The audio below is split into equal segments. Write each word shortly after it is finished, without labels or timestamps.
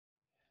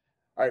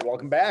All right,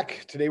 welcome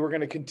back. Today we're going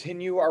to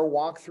continue our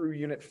walk through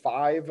Unit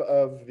 5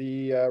 of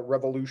the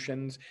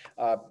Revolutions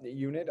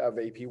unit of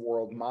AP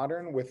World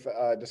Modern with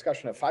a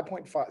discussion of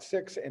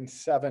 5.6 and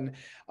 7,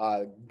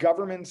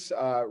 government's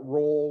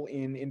role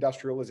in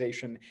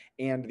industrialization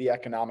and the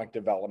economic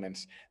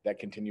developments that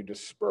continue to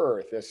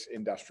spur this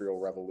industrial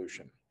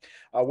revolution.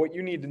 What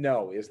you need to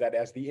know is that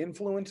as the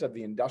influence of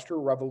the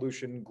Industrial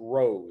Revolution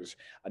grows,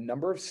 a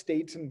number of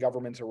states and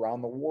governments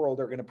around the world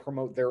are going to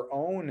promote their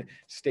own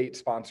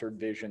state-sponsored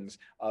visions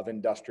of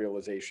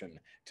industrialization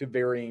to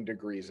varying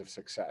degrees of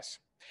success.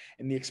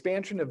 And the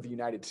expansion of the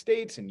United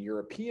States and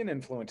European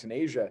influence in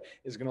Asia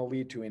is going to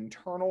lead to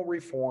internal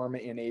reform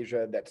in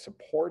Asia that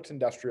supports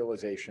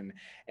industrialization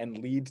and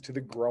leads to the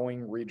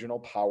growing regional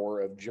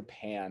power of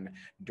Japan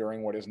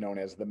during what is known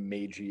as the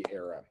Meiji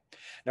era.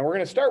 Now we're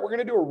going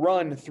to do a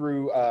run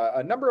through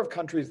a number of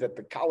countries that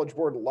the College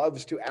Board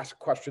loves to ask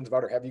questions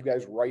about or have you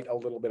guys write a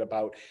little bit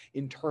about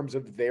in terms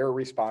of their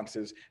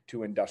responses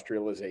to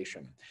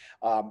industrialization.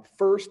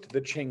 First,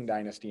 the Qing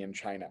dynasty in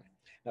China.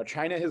 Now,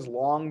 China has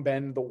long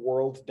been the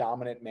world's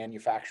dominant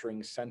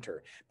manufacturing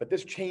center, but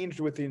this changed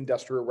with the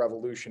Industrial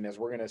Revolution as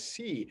we're going to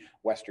see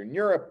Western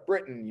Europe,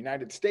 Britain,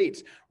 United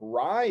States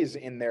rise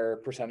in their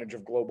percentage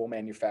of global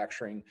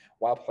manufacturing,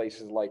 while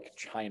places like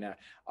China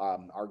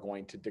are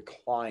going to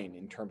decline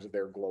in terms of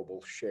their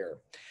global share.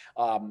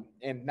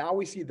 And now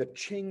we see the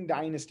Qing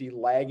dynasty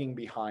lagging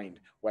behind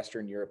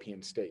Western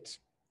European states.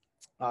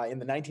 In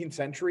the 19th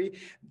century,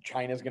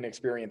 China is going to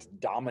experience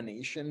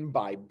domination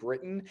by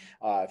Britain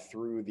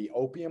through the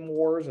Opium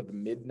Wars of the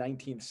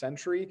mid-19th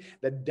century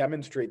that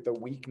demonstrate the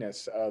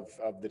weakness of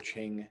the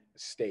Qing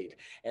state.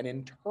 And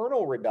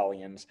internal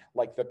rebellions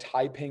like the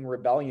Taiping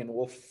Rebellion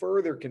will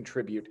further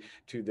contribute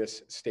to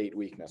this state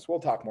weakness. We'll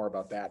talk more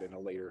about that in a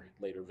later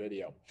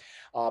video.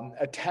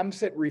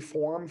 Attempts at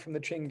reform from the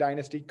Qing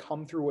dynasty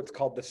come through what's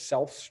called the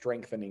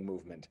self-strengthening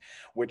movement,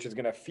 which is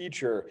going to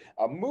feature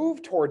a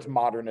move towards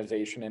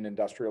modernization and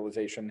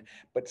industrialization,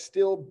 but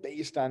still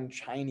based on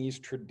Chinese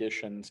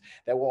traditions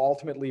that will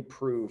ultimately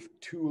prove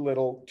too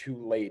little, too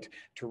late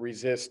to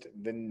resist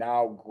the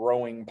now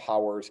growing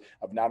powers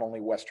of not only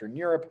Western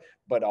Europe,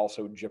 but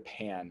also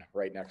Japan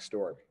right next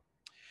door.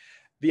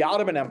 The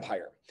Ottoman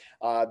Empire.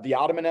 The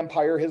Ottoman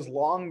Empire has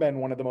long been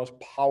one of the most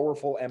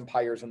powerful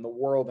empires in the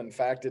world. In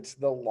fact, it's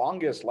the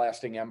longest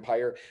lasting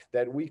empire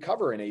that we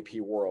cover in AP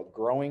World,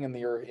 growing in the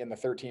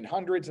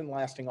 1300s and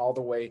lasting all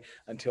the way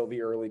until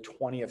the early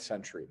 20th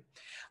century.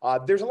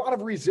 There's a lot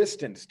of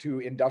resistance to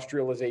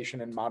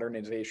industrialization and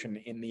modernization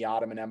in the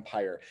Ottoman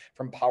Empire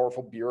from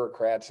powerful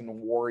bureaucrats and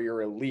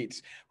warrior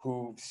elites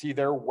who see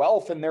their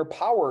wealth and their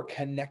power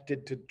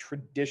connected to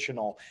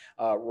traditional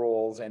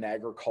roles and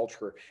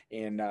agriculture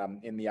in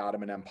the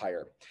Ottoman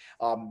Empire.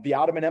 The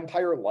Ottoman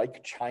Empire,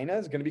 like China,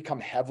 is going to become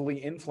heavily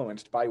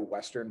influenced by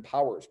Western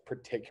powers,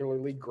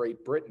 particularly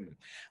Great Britain.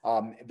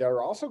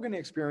 They're also going to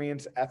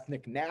experience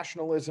ethnic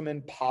nationalism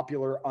and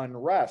popular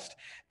unrest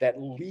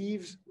that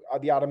leaves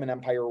the Ottoman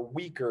Empire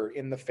weaker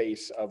in the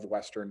face of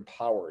Western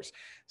powers.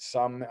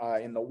 Some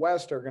in the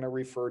West are going to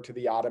refer to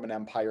the Ottoman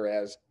Empire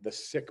as the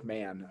sick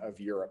man of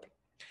Europe.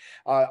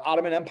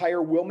 Ottoman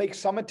Empire will make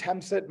some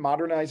attempts at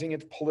modernizing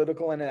its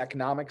political and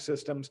economic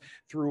systems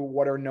through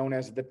what are known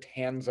as the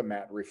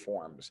Tanzimat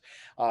reforms.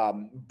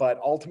 But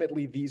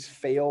ultimately, these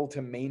fail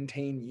to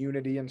maintain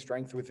unity and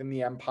strength within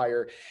the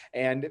empire,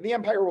 and the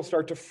empire will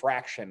start to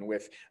fraction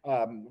with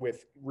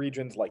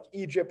regions like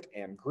Egypt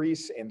and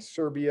Greece and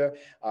Serbia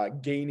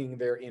gaining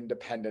their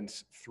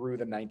independence through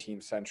the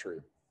 19th century.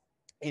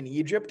 In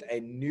Egypt, a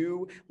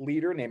new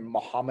leader named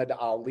Muhammad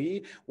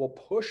Ali will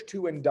push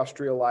to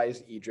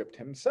industrialize Egypt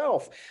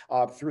himself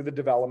through the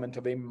development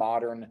of a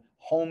modern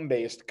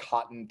home-based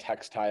cotton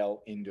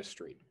textile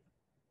industry.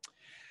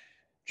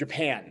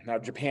 Japan. Now,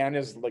 Japan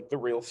is like the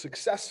real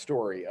success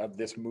story of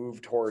this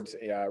move towards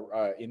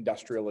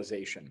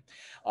industrialization.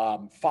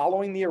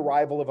 Following the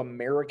arrival of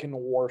American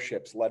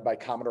warships led by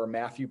Commodore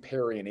Matthew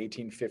Perry in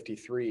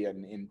 1853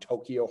 in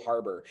Tokyo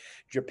Harbor,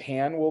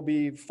 Japan will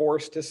be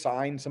forced to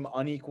sign some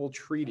unequal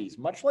treaties,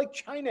 much like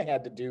China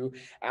had to do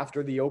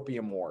after the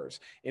Opium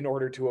Wars, in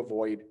order to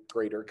avoid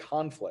greater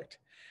conflict.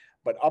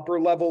 But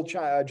upper-level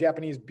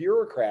Japanese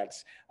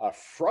bureaucrats,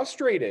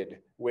 frustrated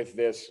with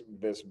this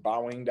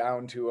bowing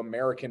down to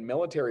American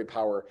military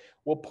power,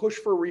 will push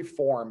for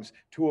reforms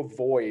to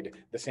avoid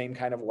the same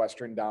kind of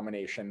Western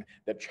domination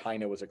that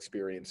China was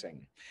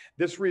experiencing.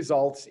 This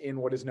results in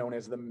what is known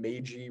as the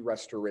Meiji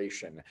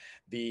Restoration,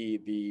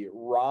 the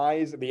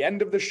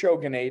end of the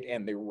shogunate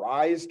and the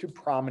rise to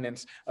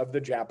prominence of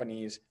the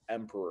Japanese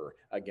emperor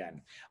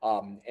again.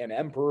 An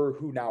emperor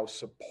who now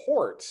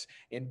supports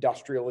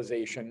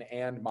industrialization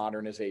and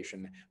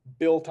modernization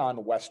built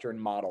on Western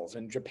models.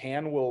 And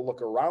Japan will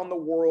look around the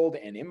world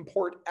and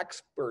import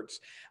experts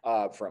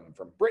from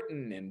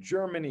Britain and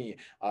Germany,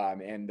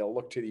 and they'll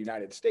look to the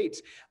United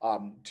States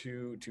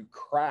to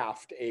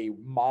craft a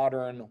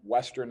modern,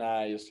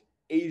 westernized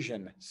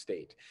Asian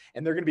state.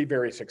 And they're going to be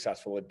very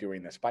successful at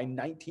doing this. By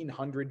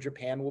 1900,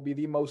 Japan will be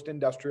the most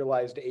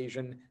industrialized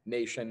Asian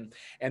nation.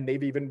 And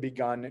they've even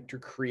begun to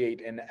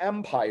create an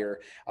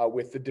empire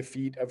with the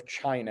defeat of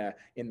China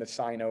in the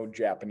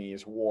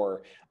Sino-Japanese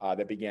War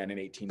that began in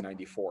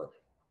 1894.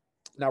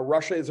 Now,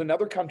 Russia is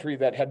another country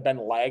that had been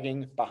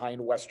lagging behind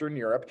Western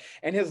Europe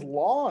and has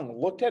long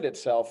looked at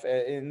itself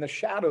in the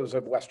shadows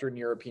of Western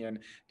European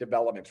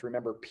developments.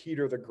 Remember,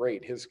 Peter the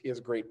Great, his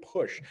great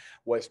push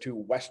was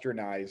to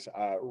westernize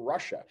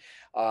Russia.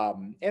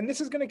 And this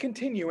is going to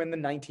continue in the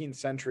 19th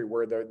century,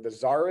 where the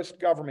Tsarist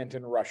government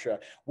in Russia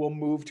will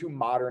move to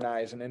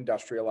modernize and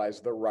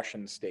industrialize the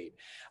Russian state.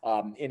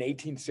 In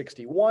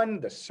 1861,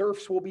 the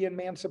serfs will be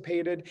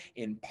emancipated,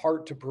 in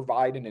part to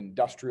provide an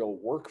industrial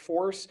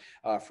workforce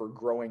for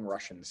growing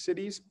Russian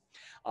cities.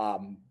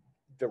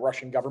 The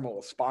Russian government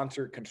will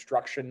sponsor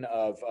construction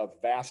of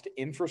vast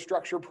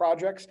infrastructure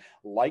projects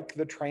like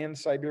the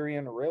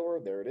Trans-Siberian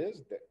Railroad. There it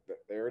is.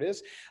 There it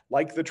is.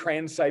 Like the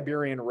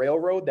Trans-Siberian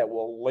Railroad that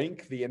will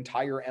link the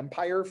entire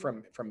empire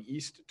from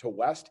east to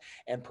west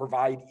and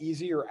provide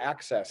easier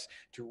access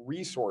to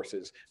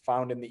resources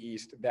found in the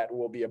east that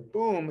will be a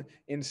boom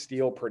in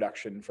steel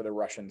production for the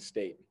Russian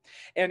state.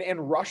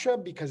 And Russia,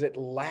 because it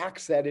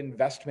lacks that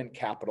investment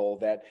capital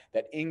that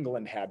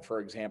England had, for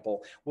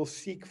example, will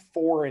seek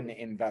foreign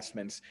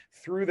investments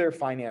through their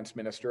finance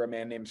minister, a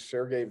man named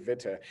Sergei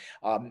Witte,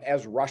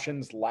 as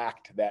Russians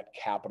lacked that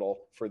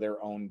capital for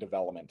their own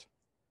development.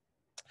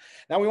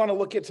 Now we want to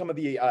look at some of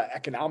the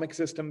economic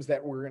systems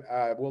that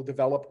will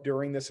develop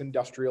during this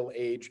industrial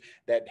age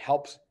that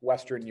helps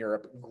Western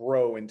Europe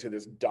grow into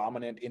this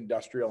dominant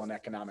industrial and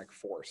economic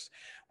force.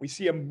 We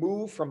see a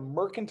move from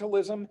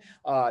mercantilism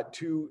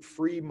to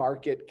free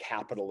market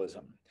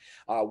capitalism.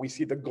 We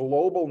see the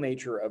global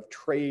nature of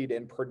trade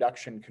and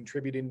production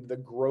contributing to the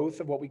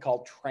growth of what we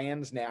call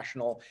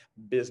transnational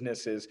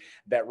businesses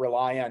that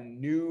rely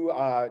on new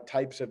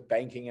types of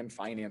banking and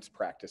finance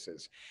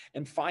practices.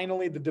 And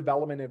finally, the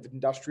development of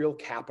industrial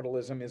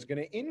capitalism is going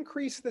to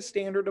increase the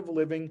standard of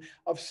living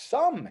of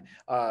some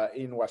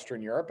in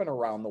Western Europe and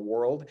around the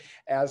world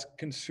as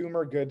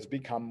consumer goods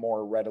become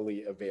more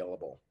readily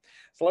available.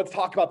 So let's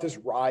talk about this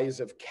rise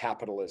of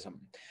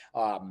capitalism.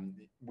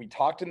 We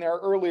talked in their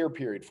earlier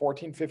period,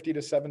 1450 to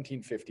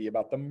 1750,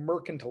 about the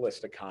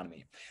mercantilist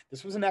economy.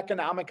 This was an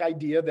economic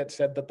idea that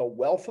said that the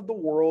wealth of the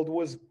world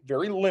was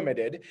very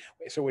limited,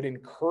 so it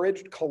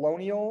encouraged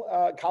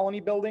colony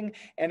building,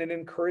 and it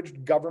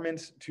encouraged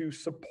governments to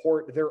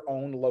support their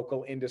own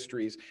local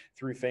industries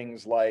through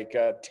things like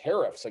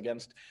tariffs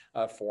against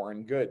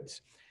foreign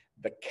goods.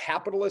 The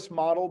capitalist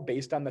model,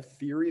 based on the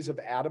theories of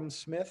Adam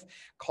Smith,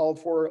 called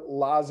for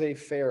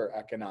laissez-faire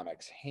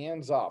economics,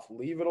 hands off,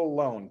 leave it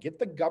alone, get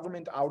the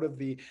government out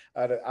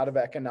of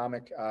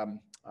economic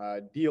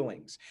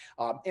dealings,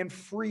 and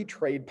free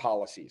trade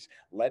policies.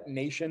 Let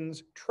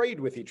nations trade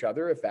with each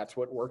other if that's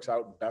what works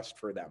out best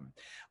for them.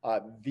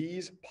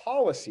 These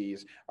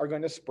policies are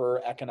going to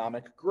spur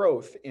economic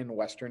growth in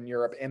Western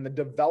Europe and the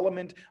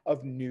development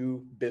of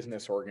new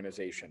business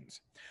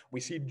organizations.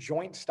 We see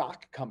joint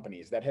stock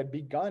companies that had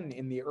begun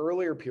in the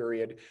earlier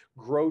period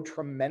grow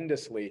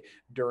tremendously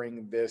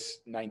during this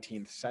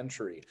 19th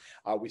century.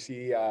 We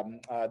see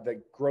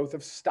the growth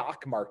of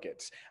stock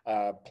markets,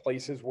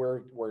 places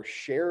where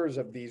shares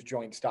of these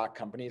joint stock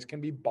companies can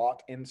be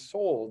bought and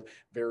sold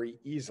very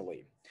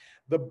easily.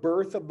 The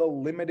birth of the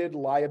Limited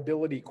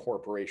Liability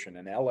Corporation,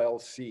 an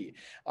LLC,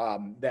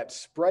 that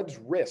spreads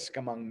risk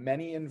among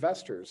many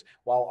investors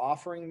while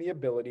offering the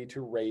ability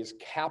to raise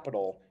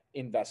capital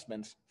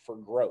investments for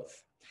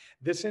growth.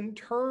 This in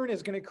turn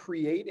is going to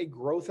create a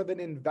growth of an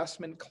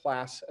investment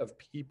class of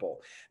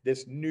people,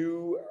 this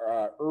new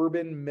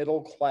urban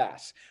middle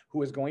class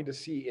who is going to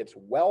see its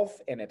wealth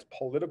and its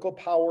political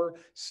power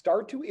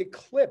start to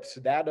eclipse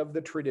that of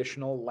the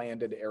traditional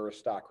landed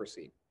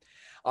aristocracy.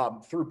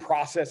 Through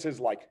processes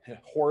like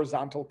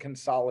horizontal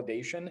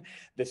consolidation.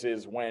 This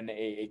is when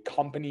a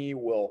company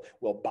will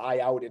buy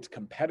out its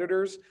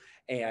competitors,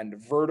 and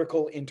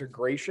vertical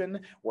integration,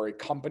 where a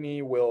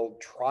company will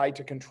try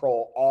to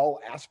control all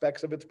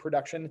aspects of its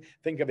production.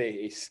 Think of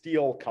a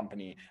steel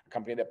company, a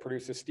company that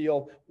produces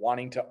steel,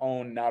 wanting to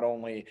own not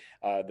only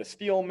the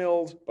steel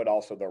mills, but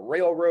also the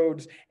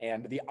railroads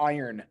and the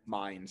iron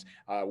mines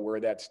where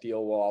that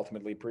steel will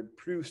ultimately be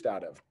produced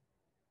out of.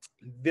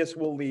 This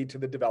will lead to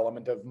the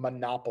development of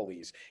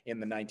monopolies in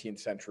the 19th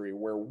century,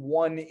 where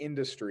one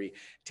industry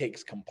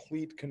takes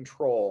complete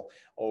control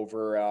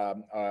over,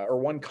 or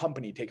one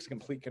company takes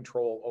complete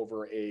control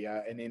over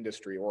an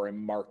industry or a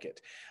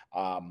market.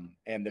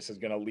 And this is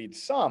going to lead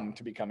some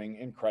to becoming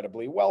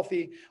incredibly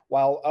wealthy,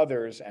 while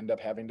others end up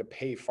having to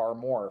pay far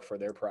more for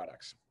their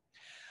products.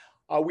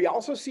 We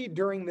also see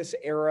during this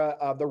era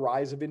the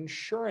rise of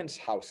insurance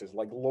houses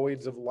like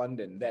Lloyd's of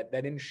London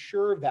that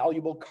insure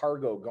valuable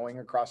cargo going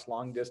across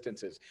long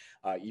distances,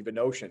 even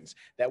oceans,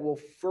 that will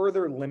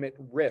further limit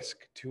risk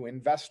to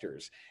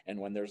investors. And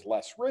when there's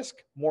less risk,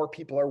 more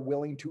people are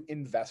willing to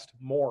invest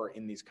more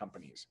in these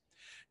companies.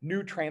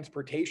 New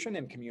transportation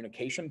and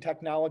communication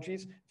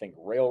technologies, think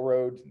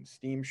railroads and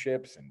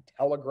steamships and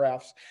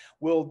telegraphs,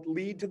 will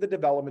lead to the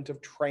development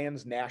of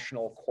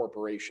transnational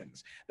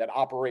corporations that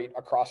operate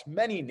across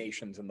many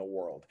nations in the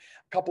world.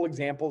 A couple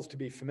examples to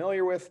be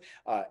familiar with,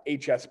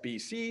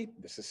 HSBC,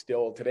 this is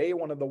still today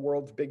one of the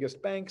world's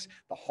biggest banks,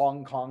 the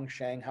Hong Kong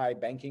Shanghai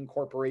Banking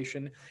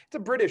Corporation. It's a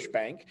British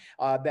bank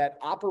that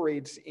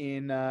operates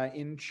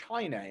in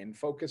China and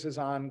focuses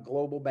on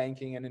global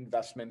banking and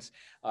investments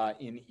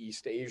in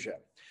East Asia.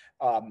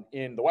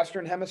 In the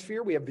Western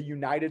Hemisphere, we have the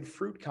United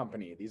Fruit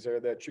Company. These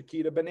are the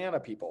Chiquita banana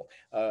people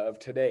of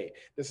today.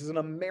 This is an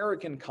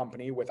American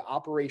company with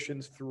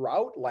operations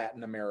throughout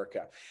Latin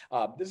America.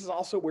 This is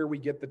also where we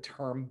get the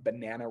term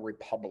Banana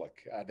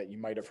Republic that you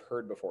might have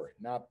heard before,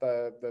 not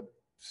the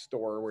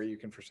store where you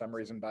can for some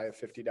reason buy a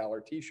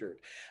 $50 t-shirt,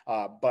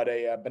 but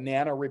a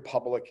Banana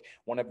Republic,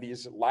 one of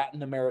these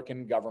Latin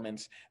American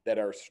governments that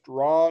are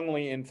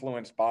strongly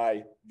influenced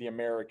by the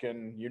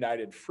American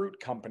United Fruit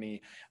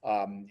Company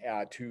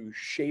to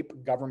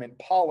shape government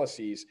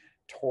policies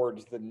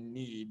towards the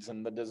needs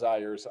and the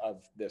desires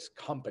of this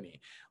company,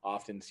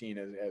 often seen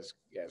as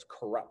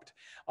corrupt.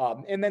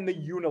 And then the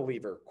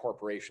Unilever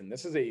Corporation.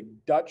 This is a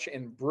Dutch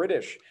and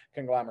British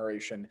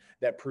conglomeration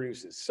that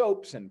produces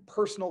soaps and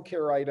personal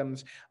care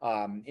items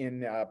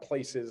in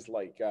places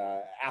like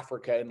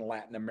Africa and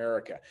Latin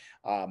America.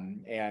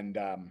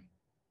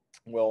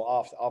 Will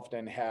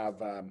often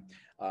have,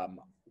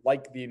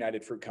 like the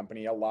United Fruit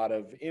Company, a lot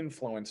of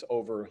influence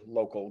over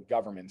local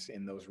governments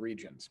in those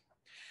regions.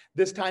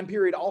 This time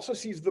period also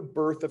sees the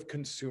birth of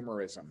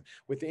consumerism,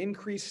 with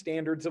increased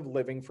standards of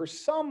living for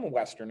some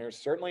Westerners,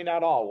 certainly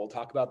not all. We'll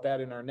talk about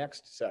that in our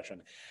next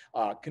session.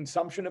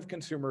 Consumption of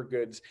consumer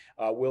goods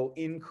will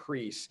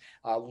increase,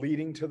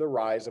 leading to the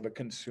rise of a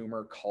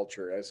consumer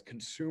culture as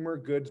consumer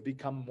goods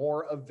become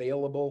more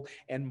available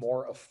and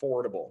more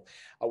affordable.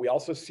 We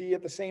also see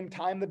at the same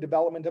time the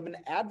development of an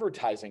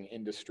advertising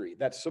industry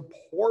that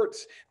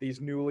supports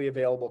these newly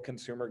available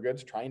consumer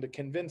goods, trying to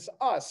convince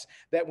us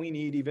that we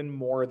need even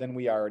more than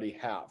we already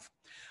have.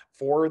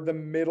 For the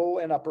middle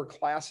and upper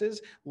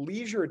classes,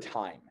 leisure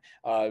time,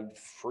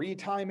 free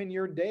time in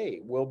your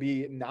day will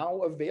be now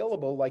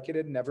available like it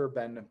had never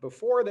been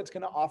before. That's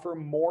going to offer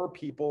more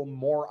people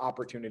more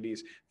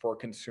opportunities for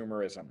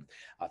consumerism.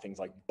 Things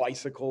like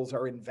bicycles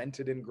are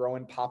invented and grow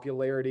in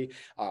popularity.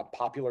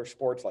 Popular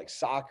sports like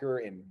soccer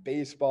and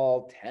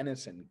baseball,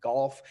 tennis and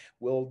golf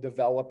will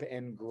develop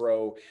and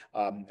grow,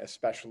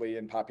 especially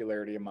in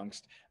popularity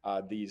amongst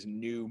these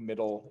new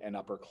middle and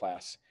upper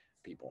class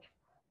people.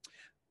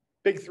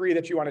 Big three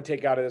that you want to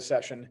take out of this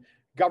session.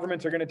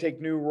 Governments are going to take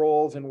new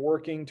roles in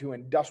working to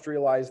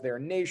industrialize their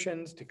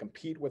nations, to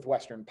compete with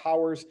Western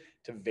powers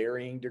to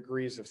varying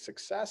degrees of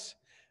success.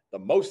 The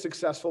most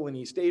successful in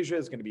East Asia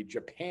is going to be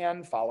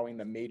Japan following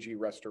the Meiji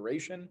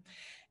Restoration.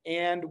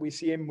 And we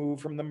see a move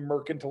from the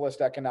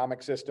mercantilist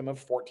economic system of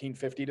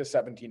 1450 to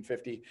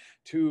 1750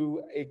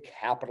 to a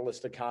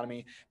capitalist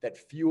economy that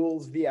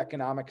fuels the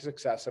economic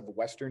success of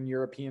Western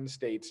European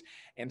states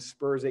and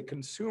spurs a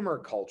consumer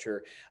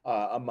culture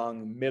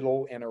among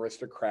middle and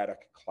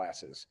aristocratic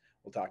classes.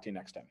 We'll talk to you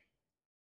next time.